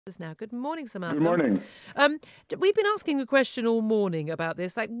Now. Good morning, Sir Malcolm. Good morning. We've been asking the question all morning about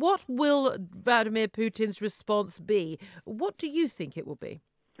this. Like, what will Vladimir Putin's response be? What do you think it will be?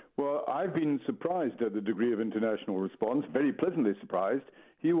 Well, I've been surprised at the degree of international response, very pleasantly surprised.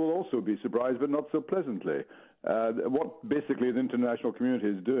 He will also be surprised, but not so pleasantly. What basically the international community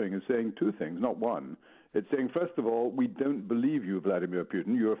is doing is saying two things, not one. It's saying, first of all, we don't believe you, Vladimir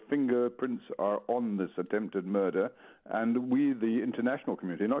Putin. Your fingerprints are on this attempted murder. And we, the international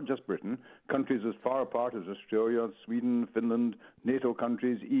community, not just Britain, countries as far apart as Australia, Sweden, Finland, NATO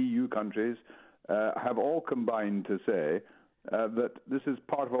countries, EU countries, have all combined to say that this is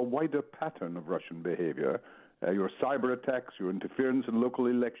part of a wider pattern of Russian behavior. Your cyber attacks, your interference in local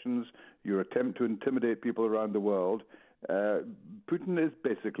elections, your attempt to intimidate people around the world. Putin has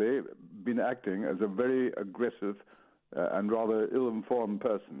basically been acting as a very aggressive and rather ill-informed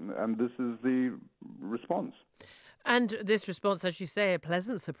person, and this is the response. And this response, as you say, a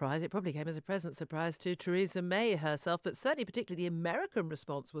pleasant surprise. It probably came as a pleasant surprise to Theresa May herself, but certainly particularly the American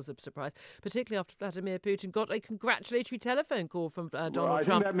response was a surprise, particularly after Vladimir Putin got a congratulatory telephone call from Donald I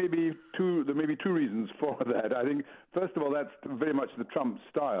Trump. think there may be two reasons for that. I think, first of all, that's very much the Trump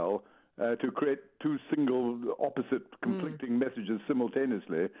style, to create two single, opposite, conflicting messages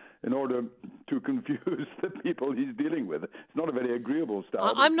simultaneously in order to confuse the people he's dealing with. It's not a very agreeable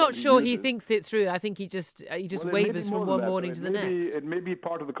style. I'm not sure he thinks it through. I think he just wavers from one morning to the next. It may be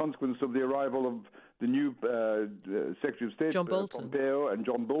part of the consequence of the arrival of the new Secretary of State, John Bolton. Pompeo and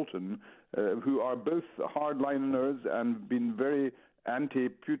John Bolton, who are both hardliners and been very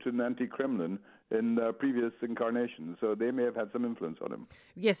anti-Putin, anti-Kremlin in previous incarnations, so they may have had some influence on him.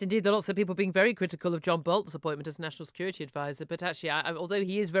 Yes, indeed. There are lots of people being very critical of John Bolton's appointment as National Security Advisor, but actually, although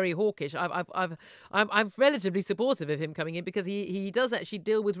he is very hawkish, I'm relatively supportive of him coming in because he does actually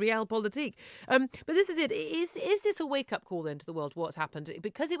deal with realpolitik. But this is it. Is this a wake-up call then to the world, what's happened?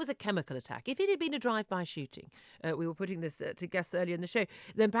 Because it was a chemical attack. If it had been a drive-by shooting, we were putting this to guests earlier in the show,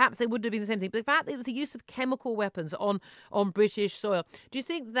 then perhaps it wouldn't have been the same thing. But the fact that it was the use of chemical weapons on British soil, do you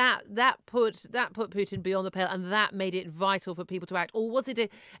think that put Putin beyond the pale and that made it vital for people to act? Or was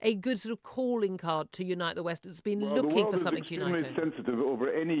it a good sort of calling card to unite the West that's been looking for something to unite it? The world is extremely sensitive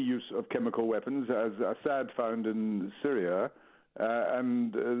over any use of chemical weapons, as Assad found in Syria,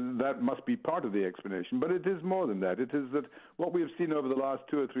 and that must be part of the explanation. But it is more than that. It is that what we have seen over the last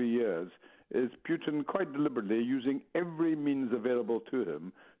 2 or 3 years is Putin quite deliberately using every means available to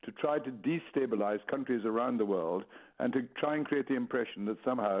him to try to destabilize countries around the world and to try and create the impression that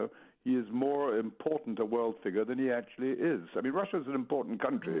somehow he is more important a world figure than he actually is. I mean, Russia is an important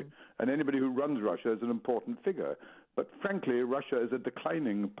country, and anybody who runs Russia is an important figure. But frankly, Russia is a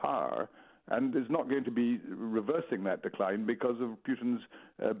declining power and is not going to be reversing that decline because of Putin's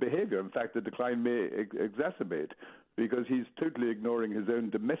behavior. In fact, the decline may exacerbate because he's totally ignoring his own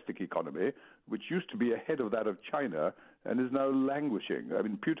domestic economy, which used to be ahead of that of China and is now languishing. I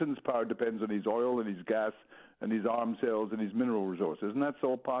mean, Putin's power depends on his oil and his gas and his arms sales and his mineral resources, and that's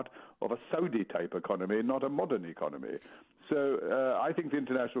all part of a Saudi-type economy, not a modern economy. So I think the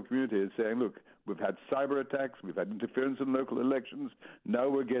international community is saying, look, we've had cyber attacks, we've had interference in local elections, now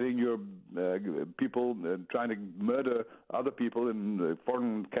we're getting your people trying to murder other people in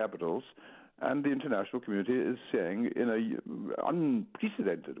foreign capitals, and the international community is saying in an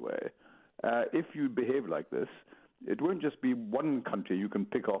unprecedented way, if you behave like this, it won't just be one country you can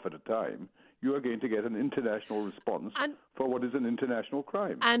pick off at a time. You are going to get an international response for what is an international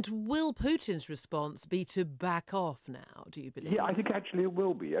crime. And will Putin's response be to back off now, do you believe? Yeah, I think actually it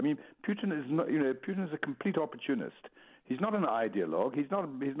will be. I mean, Putin is not, Putin is a complete opportunist. He's not an ideologue. He's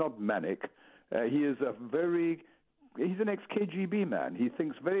not manic. He's an ex-KGB man. He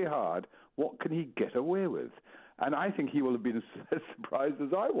thinks very hard, what can he get away with? And I think he will have been as surprised as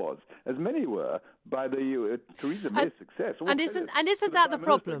I was, as many were, by the Theresa May's success. And isn't that the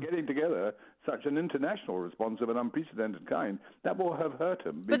problem? Getting together such an international response of an unprecedented kind, that will have hurt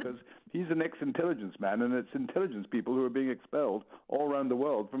him because he's an ex-intelligence man, and it's intelligence people who are being expelled all around the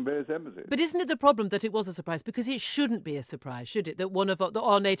world from various embassies. But isn't it the problem that it was a surprise? Because it shouldn't be a surprise, should it? That one of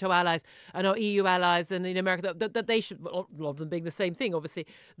our NATO allies and our EU allies and in America, that they should, a lot of them being the same thing, obviously,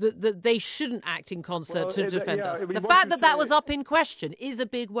 that they shouldn't act in concert to defend us. The fact that was up in question is a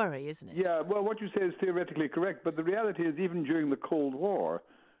big worry, isn't it? Yeah, well, what you say is theoretically correct, but the reality is even during the Cold War,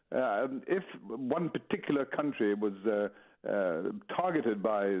 if one particular country was targeted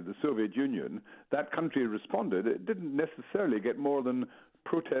by the Soviet Union, that country responded. It didn't necessarily get more than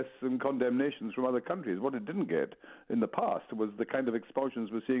protests and condemnations from other countries. What it didn't get in the past was the kind of expulsions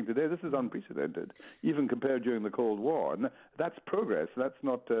we're seeing today. This is unprecedented, even compared during the Cold War. And that's progress. That's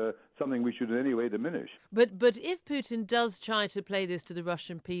not something we should in any way diminish. But if Putin does try to play this to the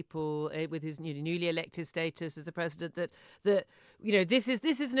Russian people with his newly elected status as a president, that this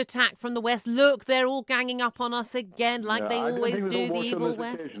is an attack from the West. Look, they're all ganging up on us again, like they always do. The evil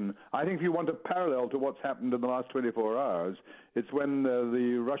West. Occasion. I think if you want a parallel to what's happened in the last 24 hours, it's when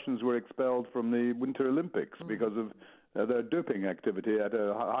the Russians were expelled from the Winter Olympics because of their doping activity at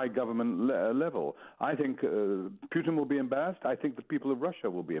a high government level. I think Putin will be embarrassed. I think the people of Russia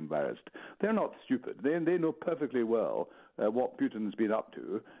will be embarrassed. They're not stupid. They know perfectly well what Putin's been up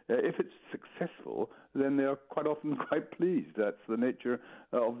to. If it's successful, then they're quite often quite pleased. That's the nature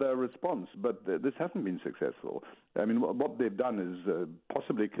of their response. But this hasn't been successful. I mean, what they've done is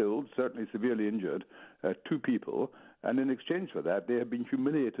possibly killed, certainly severely injured, 2 people. And in exchange for that, they have been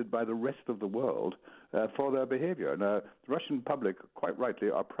humiliated by the rest of the world for their behavior. Now, the Russian public, quite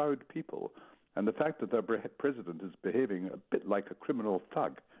rightly, are proud people. And the fact that their president is behaving a bit like a criminal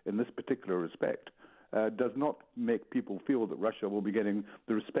thug in this particular respect does not make people feel that Russia will be getting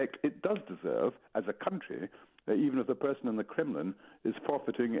the respect it does deserve as a country, even if the person in the Kremlin is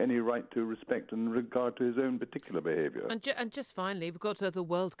forfeiting any right to respect in regard to his own particular behaviour. And just finally, we've got the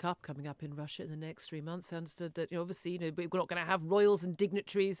World Cup coming up in Russia in the next 3 months. I understood that obviously we're not going to have royals and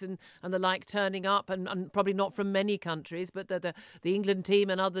dignitaries and the like turning up, and probably not from many countries, but the England team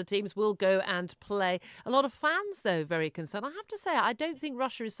and other teams will go and play. A lot of fans, though, very concerned. I have to say, I don't think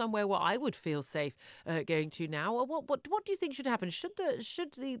Russia is somewhere where I would feel safe going to now. What do you think should happen? Should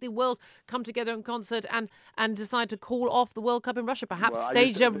the world come together in concert and decide to call off the World Cup in Russia, perhaps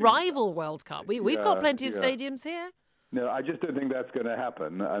stage a rival World Cup? We've got plenty of stadiums here. No, I just don't think that's going to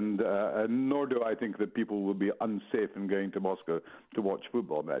happen, and nor do I think that people will be unsafe in going to Moscow to watch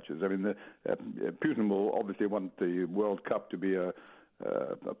football matches. I mean, Putin will obviously want the World Cup to be a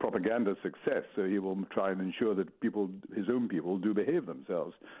propaganda success, so he will try and ensure that his own people, do behave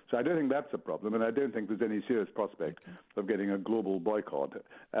themselves. So I don't think that's a problem, and I don't think there's any serious prospect of getting a global boycott.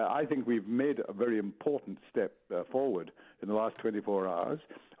 I think we've made a very important step forward in the last 24 hours.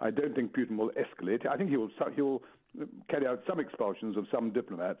 I don't think Putin will escalate. I think he'll carry out some expulsions of some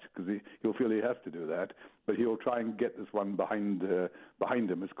diplomats because he'll feel he has to do that, but he'll try and get this one behind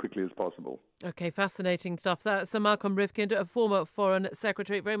him as quickly as possible. Okay, fascinating stuff. That's Malcolm Rifkind, a former Foreign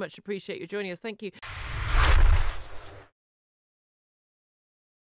Secretary. Very much appreciate you joining us. Thank you.